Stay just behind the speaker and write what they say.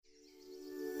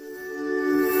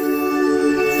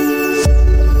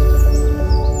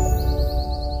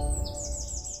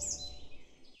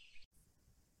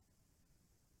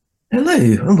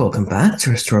And welcome back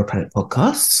to Restore Planet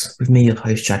Podcasts with me, your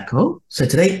host, Chad Cole. So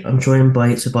today I'm joined by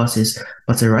Shubhashis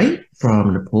Bhattarai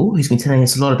from Nepal, who's been telling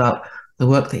us a lot about the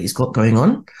work that he's got going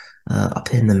on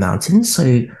up in the mountains.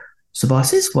 So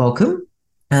Shubhashis, welcome.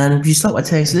 And would you start by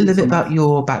telling us a Thank you little so bit much. about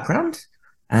your background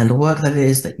and the work that it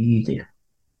is that you do?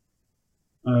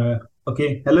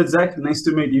 Okay, hello Zach, nice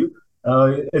to meet you.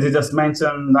 As you just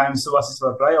mentioned, I'm Shubhashis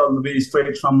Bhattarai, all the way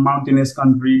straight from mountainous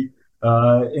country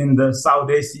in the South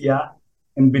Asia,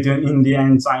 in between India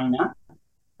and China.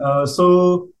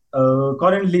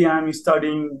 Currently I'm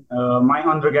studying my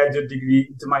undergraduate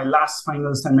degree to my last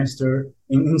final semester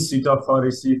in Institute of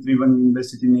Forestry, Tribhuvan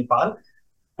University, Nepal.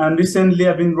 And recently,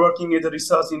 I've been working as a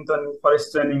research intern in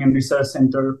Forest Training and Research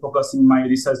Center, focusing my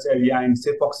research area in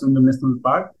Sepok-Sundam National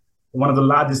Park, one of the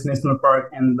largest national park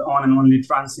and the on and only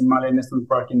Trans-Himalayan National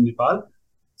Park in Nepal.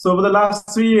 So over the last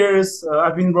 3 years,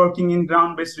 I've been working in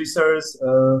ground-based research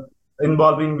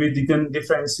involving with different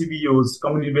CBOs,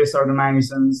 community-based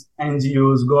organizations,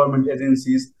 NGOs, government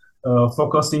agencies,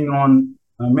 focusing on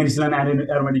medicinal and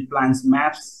aromatic plants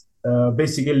maps,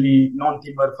 basically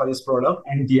non-timber forest product,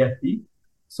 NTFP.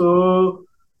 So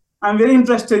I'm very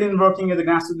interested in working at the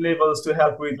grassroots levels to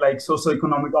help with like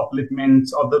socio-economic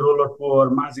upliftment of the rural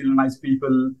poor, marginalized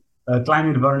people,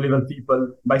 climate vulnerable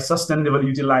people by sustainable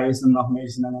utilization of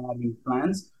medicinal and organic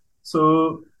plants.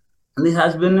 So this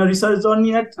has been a research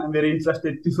journey yet. I'm very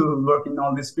interested to work in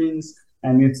all these fields,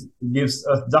 and it gives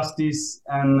us justice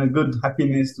and a good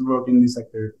happiness to work in this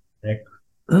sector.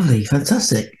 Lovely,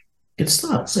 fantastic. Good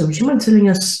start. So would you mind telling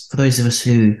us, for those of us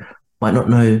who might not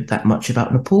know that much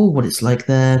about Nepal, what it's like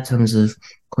there in terms of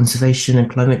conservation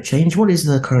and climate change? What is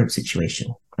the current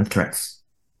situation and threats?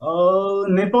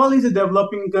 Nepal is a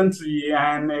developing country,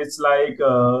 and it's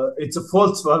a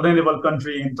first vulnerable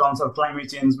country in terms of climate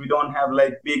change. We don't have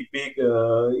like big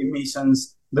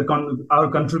emissions. Our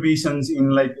contributions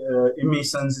in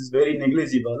emissions is very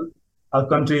negligible. Our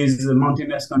country is a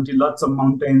mountainous country, lots of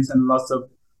mountains and lots of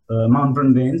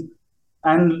mountain range,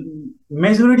 and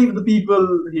majority of the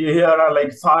people here are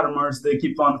like farmers. They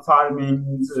keep on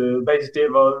farming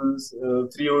vegetables,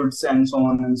 fruits, and so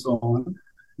on and so on.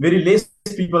 Very less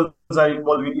people are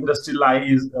involved in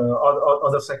industrialized or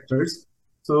other sectors.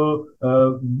 So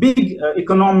big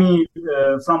economy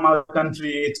from our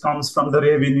country, it comes from the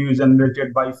revenue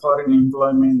generated by foreign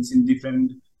employments in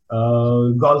different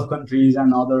Gulf countries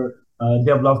and other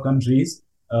developed countries.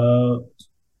 So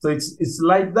it's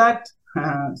like that.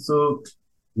 So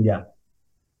yeah.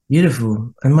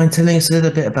 Beautiful. And mind telling us a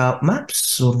little bit about maps,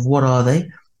 sort of what are they,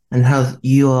 and how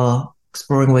you are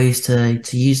exploring ways to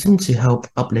use them to help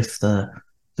uplift the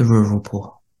rural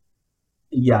poor?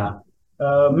 Yeah.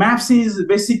 Maps is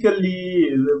basically,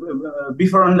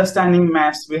 before understanding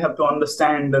maps, we have to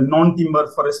understand the non-timber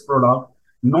forest product.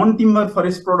 Non-timber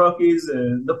forest product is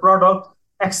the product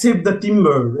except the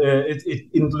timber. It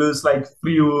includes like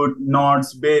fruit,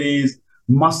 nuts, berries,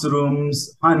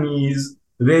 mushrooms, honeys,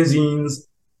 resins,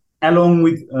 along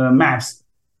with maps.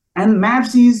 And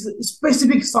maps is a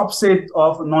specific subset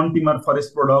of non-timber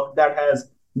forest product that has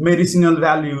medicinal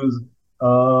values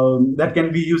that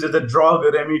can be used as a drug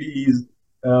remedies.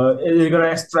 Illegal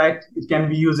extract, it can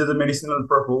be used as a medicinal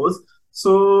purpose.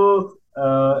 So,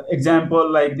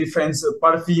 example like different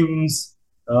perfumes,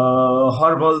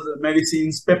 herbal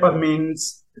medicines,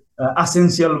 peppermints,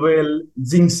 essential oil,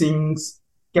 ginsings,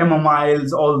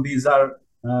 chamomiles. All these are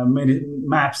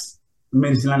maps,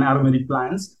 medicinal and aromatic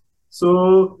plants.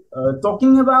 So,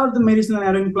 talking about the medicinal and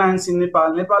aromatic plants in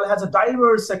Nepal, Nepal has a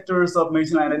diverse sectors of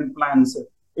medicinal and aromatic plants.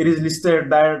 It is listed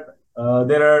that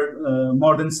there are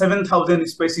more than 7,000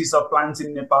 species of plants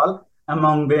in Nepal.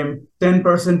 Among them,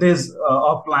 10%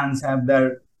 of plants have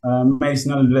their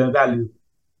medicinal value.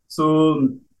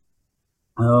 So,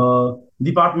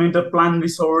 Department of Plant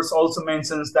Resource also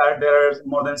mentions that there are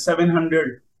more than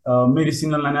 700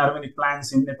 medicinal and aromatic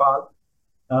plants in Nepal.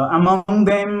 Among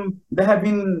them, they have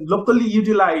been locally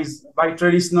utilized by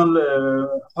traditional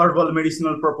herbal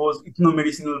medicinal purpose,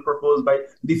 ethno-medicinal purpose by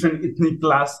different ethnic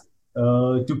class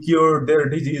to cure their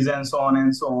disease and so on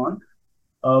and so on.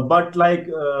 But like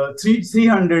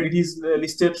 300, it is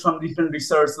listed from different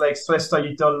research like Shrestha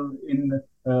et al. In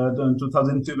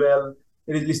 2012.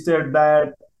 It is listed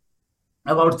that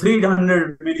about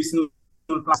 300 medicinal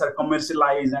plants are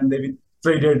commercialized and they've been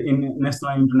traded in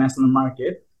national and international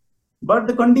market. But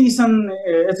the condition,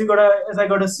 as I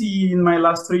got to see in my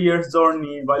last 3 years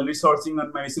journey while researching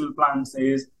on medicinal plants,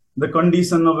 is the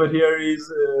condition over here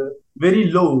is very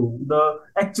low. The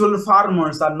actual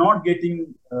farmers are not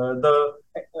getting the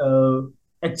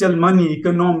actual money,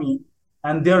 economy,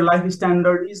 and their life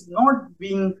standard is not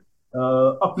being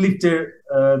uplifted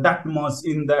that much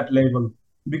in that level,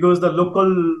 because the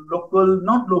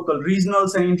not local,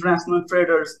 regionals and international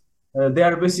traders, they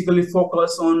are basically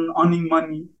focused on earning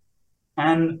money,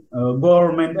 and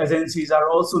government agencies are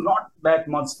also not that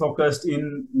much focused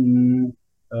in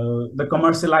the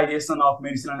commercialization of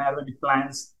medicinal and Ayurvedic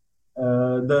plants.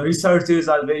 The researches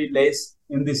are very less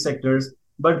in these sectors,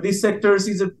 but these sectors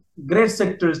is a great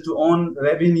sectors to earn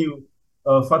revenue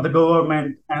for the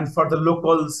government and for the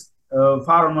locals,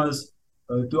 farmers,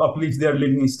 to uplift their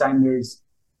living standards.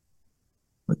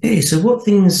 Okay, so what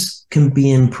things can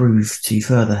be improved to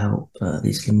further help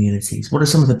these communities? What are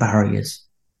some of the barriers?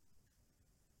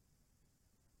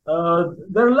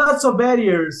 There are lots of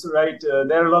barriers, right?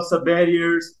 There are lots of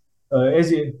barriers.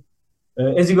 As you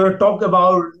got to talk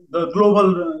about the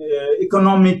global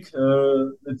economic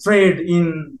trade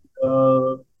in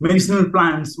medicinal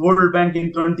plants. World Bank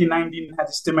in 2019 has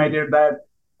estimated that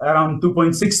around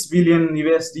 2.6 billion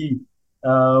USD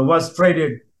was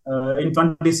traded in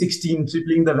 2016,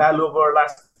 tripling the value over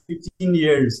last 15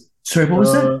 years. Sorry, what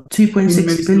was that?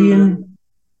 2.6 billion?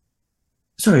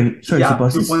 Sorry, yeah,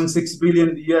 Shubhashis. 2.6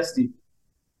 billion USD.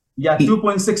 Yeah,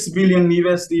 2.6 billion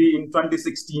USD in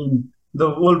 2016. The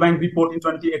World Bank report in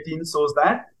 2018 shows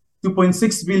that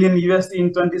 2.6 billion USD in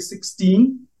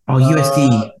 2016. Oh,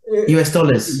 USD, US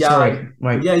dollars. Yeah, sorry,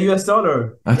 right. Yeah, US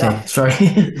dollar. Okay, yeah. sorry.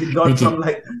 It got from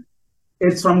like,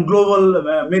 it's from global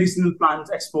medicinal plants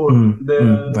export,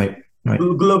 right.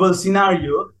 Global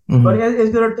scenario. But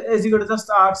as you got to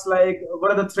just ask, like,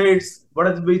 what are the threats? What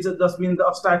are just been the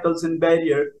obstacles and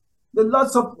barriers? There are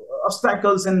lots of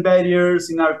obstacles and barriers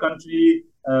in our country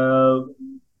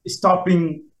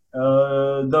stopping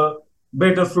the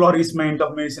better flourishment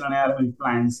of medicinal and Ayurvedic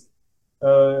plants.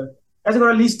 As I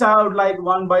got to list out like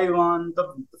one by one,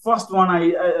 the first one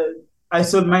I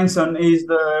should mention is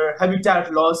the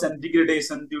habitat loss and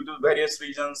degradation due to various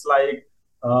reasons like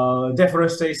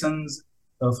deforestations,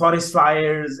 forest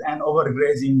fires, and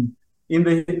overgrazing. In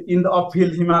the uphill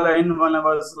Himalayan, when I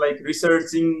was like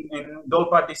researching in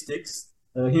Dolpa districts,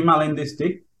 Himalayan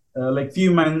district, like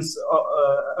few months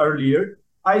earlier,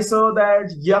 I saw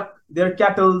that their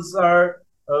cattle are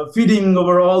feeding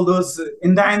over all those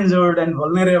endangered and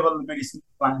vulnerable medicinal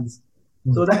plants,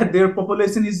 so that their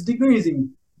population is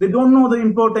decreasing. They don't know the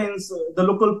importance. The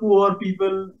local poor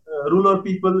people, rural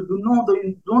people, don't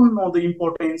know the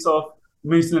importance of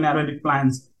medicinal and Ayurvedic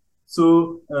plants.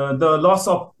 So the loss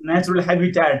of natural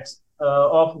habitat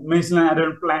of medicinal and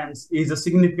Ayurvedic plants is a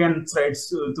significant threat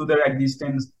to their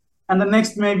existence. And the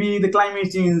next maybe the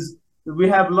climate change. We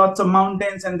have lots of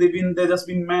mountains, and they've just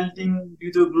been melting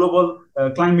due to global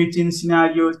climate change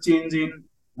scenario, change in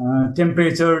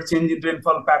temperature, change in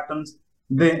rainfall patterns.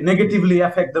 They negatively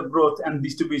affect the growth and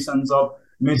distributions of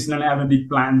medicinal Ayurvedic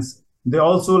plants. They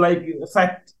also like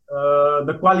affect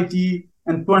the quality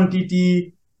and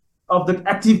quantity of the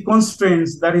active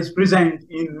constraints that is present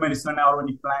in medicinal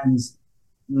Ayurvedic plants.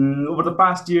 Over the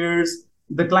past years,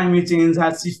 the climate change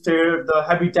has shifted the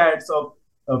habitats of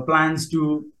plants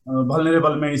to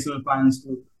vulnerable medicinal plants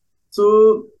too.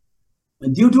 So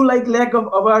due to like lack of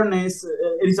awareness,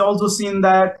 it is also seen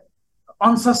that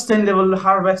unsustainable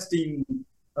harvesting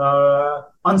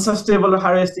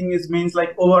means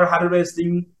like over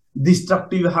harvesting,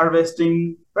 destructive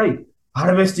harvesting, right?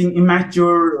 Harvesting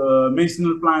immature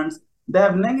medicinal plants. They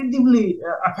have negatively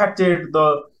affected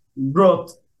the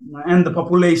growth and the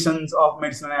populations of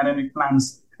medicinal and Ayurvedic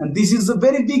plants. And this is a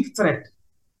very big threat.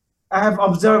 I have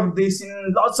observed this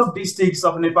in lots of districts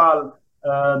of Nepal,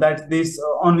 that this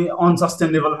only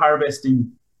unsustainable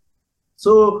harvesting.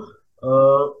 So,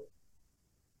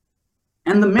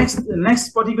 and the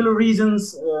next particular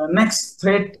reasons, next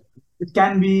threat, it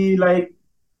can be like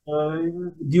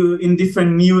due in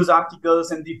different news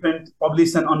articles and different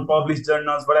published and unpublished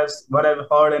journals. What I've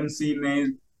heard and seen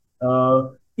is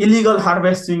illegal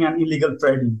harvesting and illegal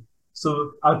trading.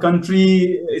 So our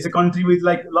country is a country with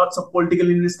like lots of political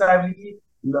instability,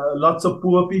 lots of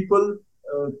poor people,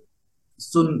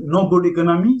 so no good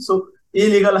economy. So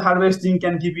illegal harvesting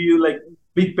can give you like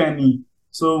big penny.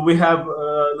 So we have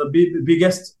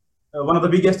one of the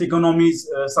biggest economies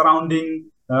surrounding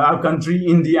our country,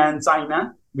 India and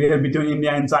China. We are between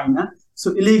India and China.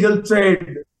 So illegal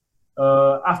trade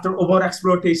after over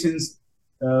exploitations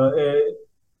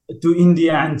to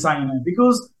India and China,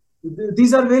 because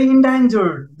these are very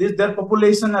endangered. Their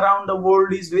population around the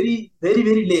world is very, very,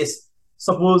 very less.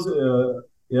 Suppose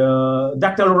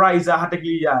Dactylorhiza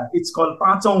hataglia, it's called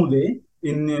Pachaule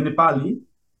in Nepali.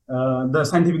 The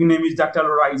scientific name is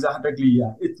Dactylorhiza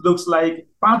hataglia. It looks like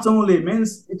Pachaule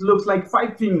means it looks like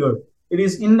 5 finger. It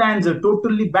is endangered,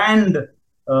 totally banned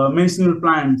medicinal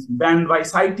plants, banned by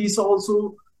CITES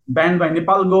also, banned by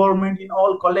Nepal government in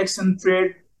all collection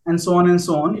trade, and so on and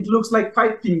so on. It looks like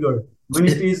five finger when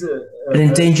it is, An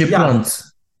endangered yeah, plant.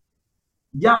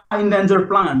 yeah, endangered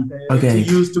plant. It's Okay.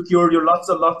 used to cure your lots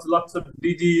of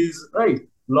disease, right?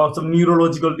 Lots of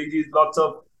neurological disease, lots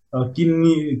of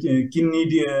kidney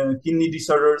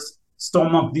disorders,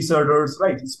 stomach disorders,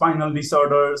 right? Spinal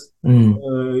disorders,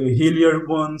 Mm, hillier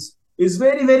wounds. Is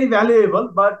very very valuable,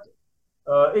 but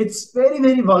it's very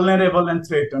very vulnerable and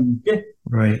threatened. Okay,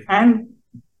 right. and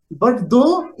but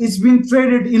though it's been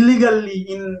traded illegally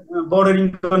in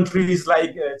bordering countries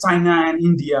like China and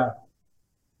India,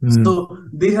 Mm, so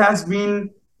this has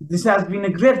been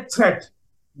a great threat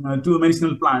to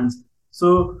medicinal plants.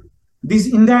 So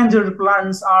these endangered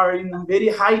plants are in very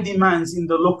high demands in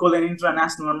the local and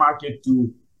international market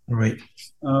too. right.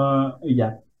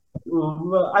 Yeah.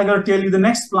 I gotta tell you, the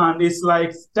next plant is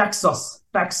like Taxus.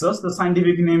 Taxus, the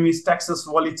scientific name is Taxus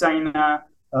wallicina,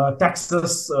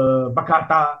 Taxus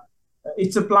baccata.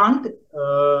 It's a plant.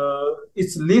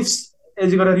 Its leaves,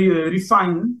 as you gotta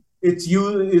refine, it's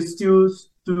used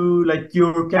to like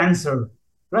cure cancer,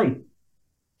 right?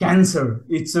 Cancer.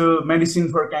 It's a medicine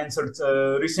for cancer.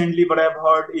 Recently, what I've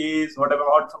heard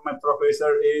from my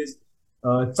professor is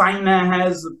China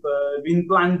has been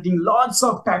planting lots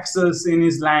of taxes in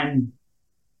his land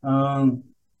um,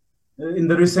 in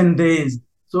the recent days.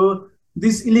 So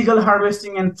this illegal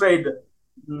harvesting and trade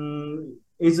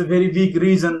is a very big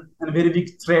reason and very big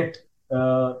threat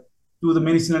to the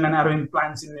medicinal and Arabian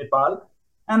plants in Nepal.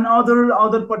 And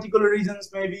other particular reasons,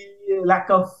 maybe lack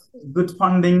of good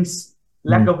fundings,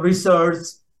 lack Mm, of research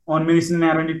on medicinal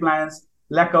and Arabian plants,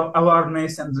 lack of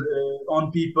awareness and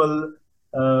on people,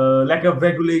 lack of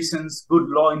regulations, good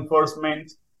law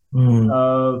enforcement, mm.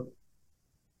 uh,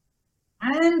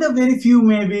 and a very few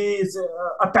maybe is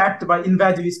attacked by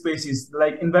invasive species.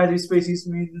 Like invasive species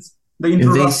means the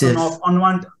introduction Invasive. of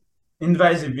unwanted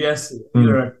invasive. Yes,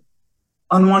 you're Mm, right.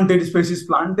 Unwanted species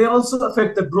plant. They also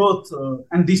affect the growth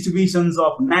and distributions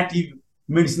of native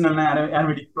medicinal and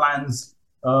Ayurvedic plants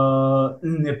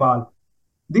in Nepal.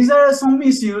 These are some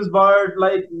issues, but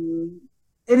like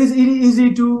it is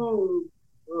easy to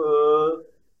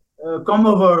come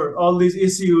over all these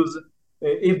issues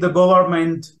if the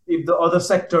government, if the other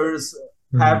sectors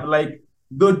mm. have like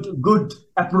good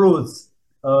approach.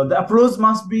 The approach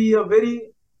must be a very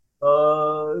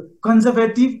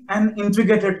conservative and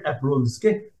integrated approach.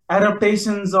 Okay,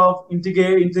 adaptations of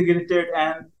integrated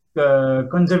and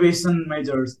conservation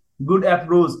measures. Good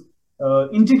approach.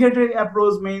 Integrated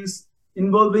approach means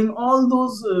involving all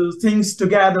those things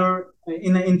together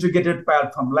in an integrated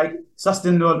platform, like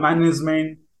sustainable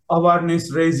management,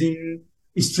 awareness raising,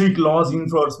 strict laws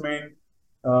enforcement,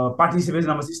 participation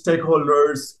of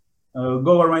stakeholders,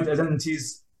 government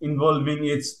agencies involving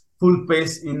its full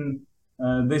pace in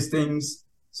these things.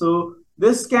 So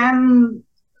this can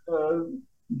uh,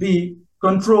 be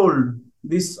controlled.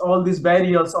 This all these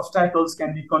barriers, obstacles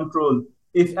can be controlled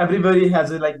if everybody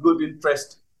has a like good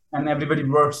interest and everybody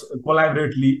works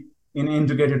collaboratively in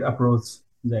integrated approach.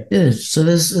 Exactly. Yeah, so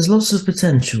there's lots of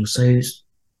potential. So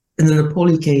in the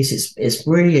Nepali case, it's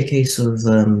really a case of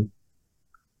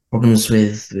problems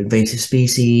with invasive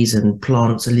species and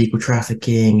plants, illegal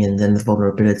trafficking, and then the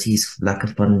vulnerabilities, lack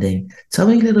of funding. Tell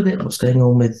me a little bit what's going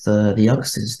on with the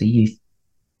youngsters, the youth.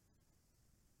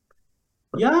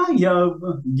 Yeah, yeah,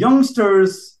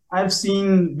 youngsters. I've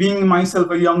seen, being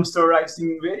myself a youngster, I've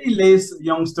seen very less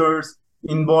youngsters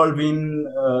involved in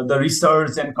the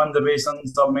research and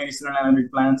conservations of medicinal and animal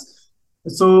plants.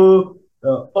 So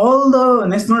all the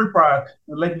national park,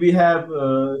 like we have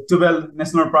 12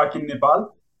 national park in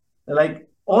Nepal, like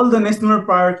all the national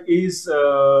park is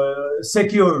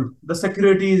secured. The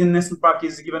securities in national park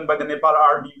is given by the Nepal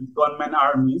army, government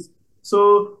armies.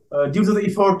 So due to the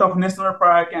effort of national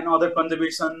park and other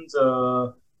conservation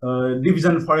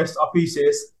division forest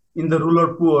offices in the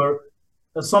rural poor,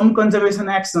 some conservation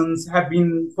actions have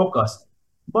been focused,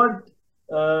 but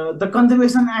the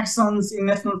conservation actions in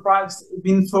national parks have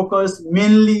been focused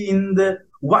mainly in the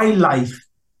wildlife,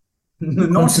 not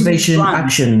in Conservation plants.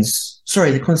 actions.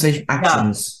 Sorry, the conservation Yeah,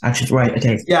 actions. Actions, right,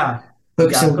 okay. yeah,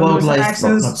 Focus yeah. on Conservation wildlife, not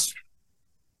actions, plants.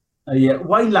 yeah,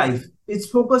 wildlife. It's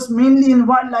focused mainly in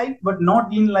wildlife, but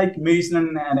not in like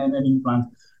medicine and animal plants.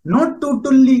 Not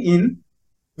totally in,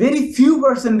 very few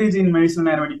percentage in medicine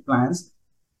and animal plants.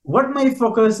 What my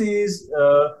focus is,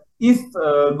 if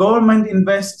government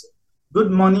invests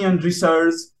good money on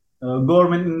research,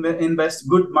 government invests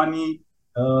good money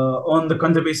on the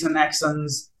conservation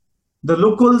actions, the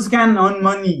locals can earn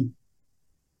money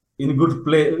in a good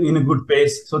play in a good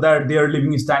pace so that their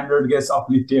living standard gets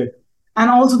uplifted. And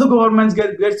also the government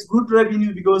gets good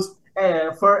revenue because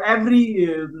for every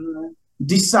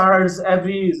discharge,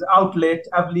 every outlet,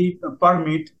 every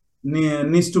permit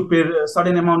needs to pay a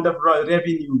certain amount of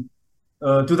revenue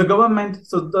to the government,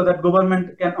 so that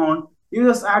government can earn. You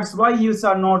just ask why youths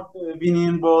are not being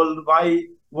involved, why,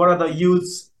 what are the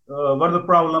youths, what are the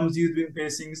problems youth been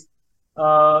facing.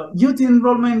 Youth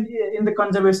involvement in the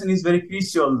conservation is very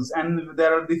crucial, and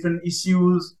there are different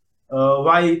issues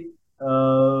why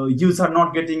youths are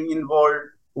not getting involved,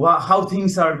 how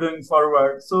things are going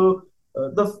forward. So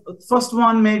the first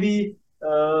one maybe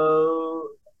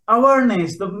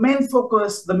awareness. The main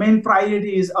focus, the main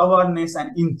priority is awareness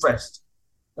and interest,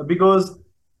 because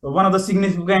one of the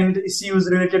significant issues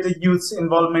related to youth's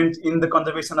involvement in the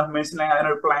conservation of medicinal and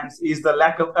animal plants is the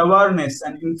lack of awareness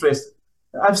and interest.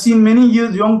 I've seen many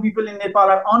young people in Nepal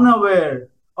are unaware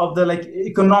of the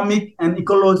economic and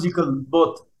ecological,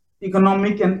 both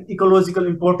economic and ecological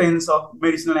importance of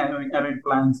medicinal and animal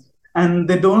plants, and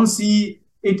they don't see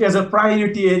it as a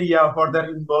priority area for their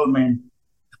involvement.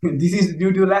 This is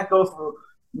due to lack of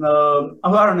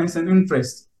awareness and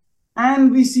interest.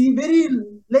 And we see very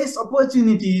less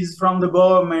opportunities from the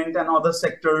government and other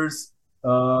sectors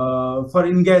for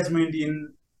engagement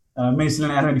in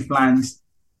medicinal and aromatic plants.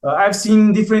 I've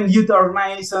seen different youth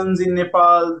organizations in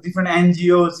Nepal, different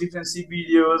NGOs, different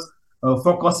CBDOs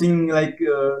focusing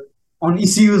on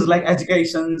issues like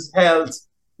education, health,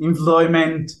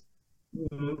 employment.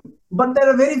 But there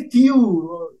are very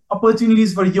few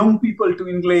opportunities for young people to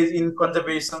engage in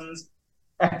conservation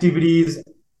activities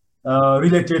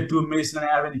related to medicinal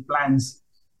and aromatic plants.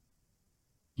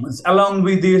 Along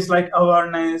with this,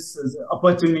 awareness,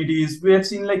 opportunities, we have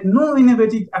seen no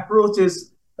innovative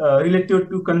approaches related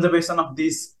to conservation of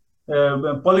this.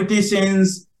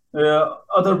 Politicians,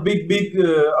 other big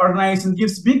organizations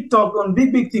gives big talk on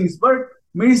big things, but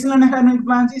medicinal and aromatic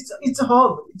plants, it's a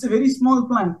herb. It's a very small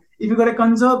plant. If you got to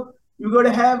conserve, you got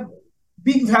to have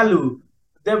big value.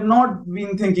 They've not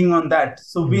been thinking on that.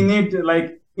 So we need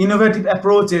innovative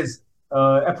approaches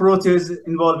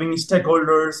involving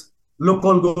stakeholders,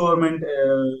 local government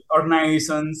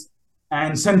organizations,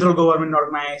 and central government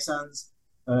organizations.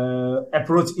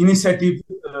 Approach initiative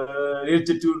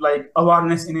related to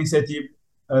awareness initiative,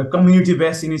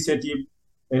 community-based initiative,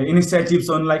 initiatives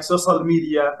on social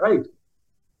media, right?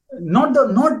 Not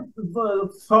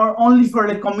for only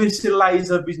for commercialize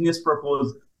or business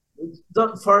purpose.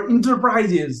 For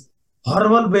enterprises,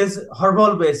 herbal-based,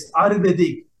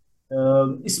 Ayurvedic,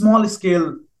 small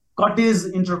scale cottage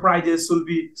enterprises should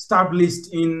be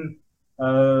established in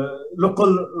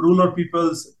local rural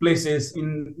people's places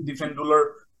in different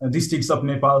rural districts of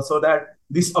Nepal, so that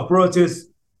these approaches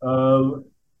will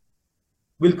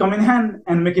come in hand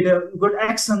and make it a good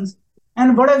actions.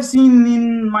 And what I've seen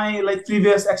in my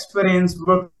previous experience,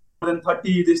 working more than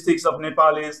 30 districts of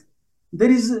Nepal, is there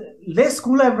is less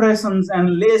collaborations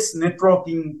and less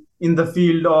networking in the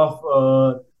field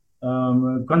of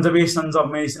conservations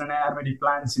of medicinal and aromatic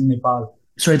plants in Nepal.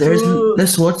 Sorry, there is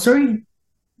less what? Sorry,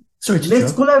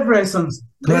 less collaborations,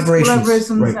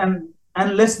 right.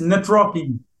 and less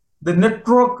networking. The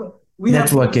network we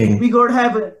networking. We got to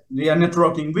have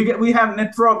networking. We have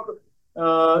network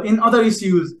in other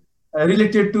issues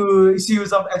related to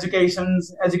issues of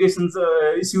educations,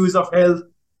 issues of health.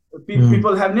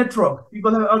 People have network.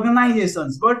 People have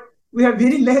organizations, but we have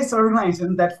very less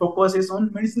organization that focuses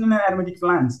on medicinal and aromatic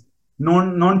plants,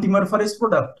 non-timber forest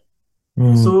product.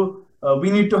 So we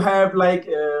need to have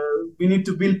we need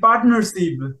to build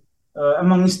partnership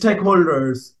among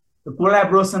stakeholders, the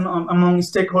collaboration among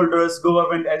stakeholders,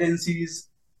 government agencies,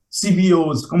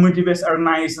 CBOs, community-based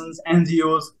organizations,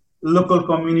 NGOs, local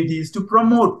communities, to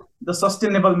promote the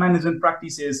sustainable management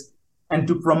practices and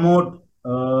to promote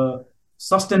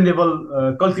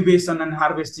sustainable cultivation and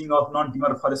harvesting of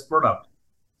non-timber forest product.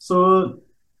 So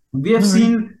we have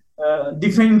seen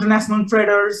different international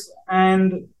traders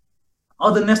and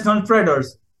other national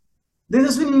traders. They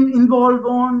just been involved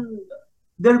on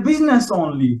their business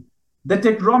only. They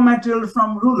take raw material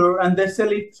from ruler and they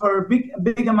sell it for a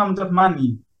big amount of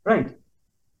money, right?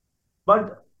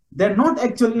 But they're not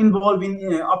actually involved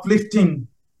in uplifting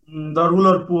the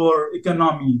rural poor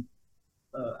economy.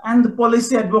 And the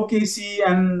policy advocacy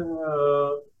and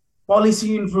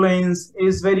policy influence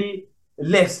is very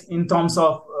less in terms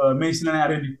of medicinal and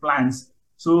aromatic plants.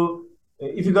 So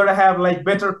if you got to have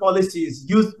better policies,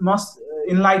 youth must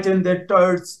enlighten their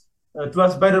thirds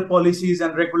towards better policies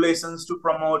and regulations to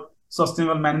promote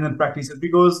sustainable management practices.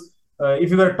 Because if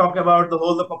you got to talk about the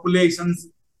whole the populations,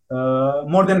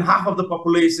 more than half of the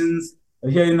populations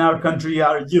here in our country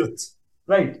are youth,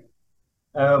 right?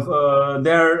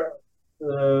 They're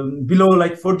below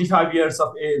like 45 years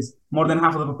of age, more than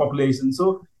half of the population.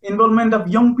 So involvement of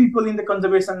young people in the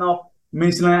conservation of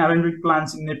medicinal and aromatic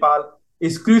plants in Nepal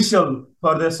is crucial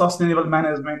for their sustainable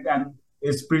management and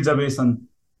its preservation.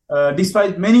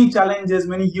 Despite many challenges,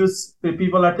 many youth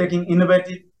people are taking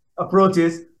innovative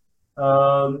approaches,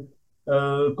 uh,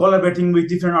 collaborating with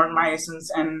different organizations,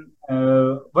 and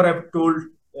what I've told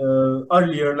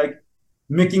earlier, like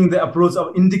making the approach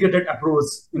of integrated approach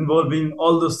involving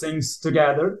all those things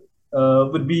together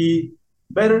would be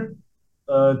better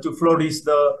to flourish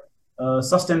the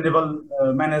sustainable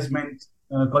management,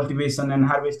 cultivation, and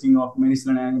harvesting of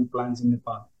medicinal and animal plants in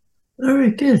Nepal.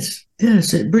 Very good.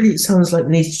 Yes, it really sounds like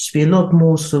there needs to be a lot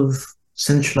more sort of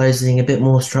centralizing, a bit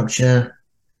more structure,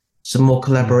 some more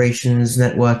collaborations,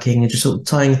 networking, and just sort of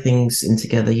tying things in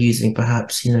together using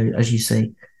perhaps, as you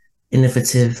say,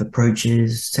 innovative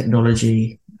approaches,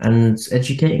 technology, and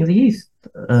educating the youth,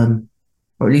 or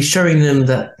at least showing them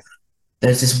that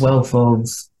there's this wealth of,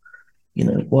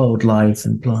 wildlife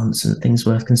and plants and things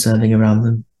worth conserving around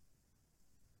them.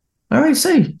 All right,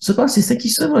 so Shubhashis, thank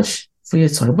you so much for your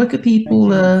time. Where could people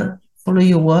follow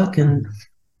your work and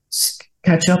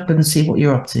catch up and see what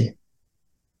you're up to?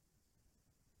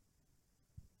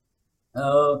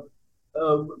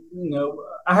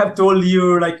 I have told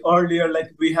you like earlier,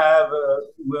 like we have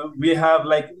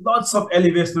like lots of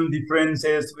elevational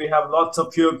differences. We have lots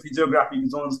of physiographic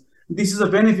zones. This is a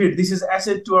benefit. This is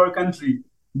asset to our country,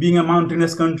 being a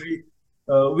mountainous country.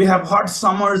 We have hot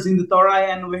summers in the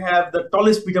Tarai, and we have the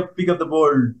tallest peak of the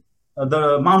world,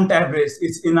 the Mount Everest.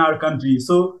 It's in our country.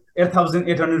 So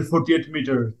 8,848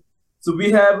 meters. So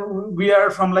we are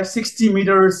from like 60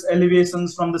 meters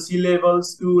elevations from the sea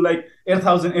levels to like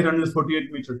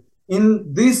 8,848 meters.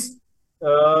 In this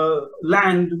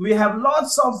land, we have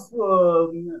lots of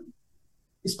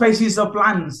species of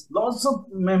plants, lots of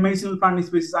medicinal plant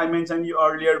species. I mentioned you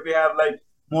earlier, we have like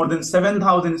more than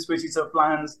 7,000 species of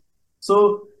plants.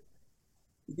 So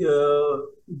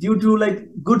due to like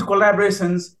good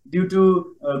collaborations, due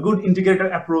to good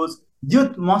integrated approach,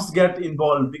 youth must get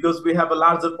involved because we have a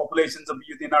larger populations of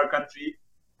youth in our country,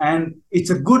 and it's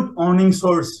a good earning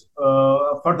source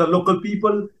for the local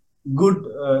people, good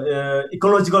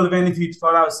ecological benefit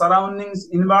for our surroundings,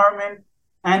 environment,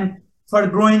 and for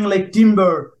growing like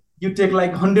timber. You take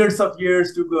like hundreds of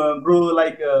years to grow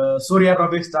like Soria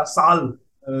robusta, sal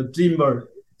timber.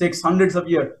 It takes hundreds of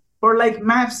years. For like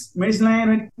MAPS,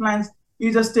 medicinal plants,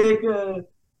 you just take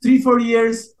 3-4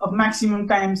 years of maximum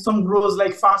time. Some grows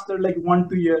like faster, like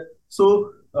 1-2 years.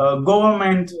 So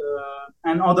government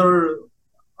and other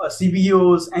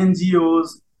CBOs,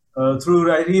 NGOs,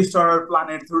 through Restore Our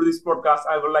Planet, through this podcast,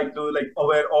 I would like to like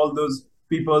aware all those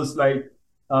people's like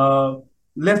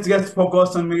let's get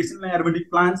focused on medicinal and aromatic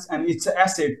plants, and it's an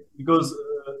asset because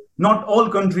not all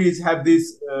countries have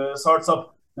these sorts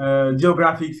of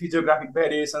physiographic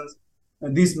variations.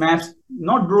 These MAPS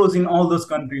not grows in all those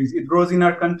countries. It grows in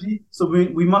our country. So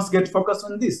we must get focused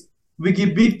on this. We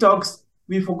give big talks.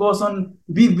 We focus on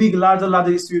big, larger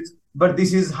issues. But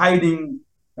this is hiding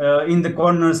in the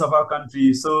corners of our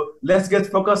country. So let's get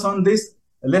focused on this.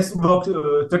 Let's work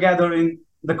together in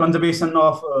the conservation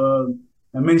of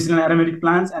medicinal and aromatic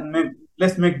plants, and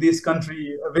let's make this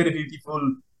country very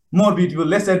beautiful, more beautiful.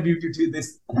 Let's add beauty to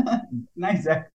this. Nice, Jack.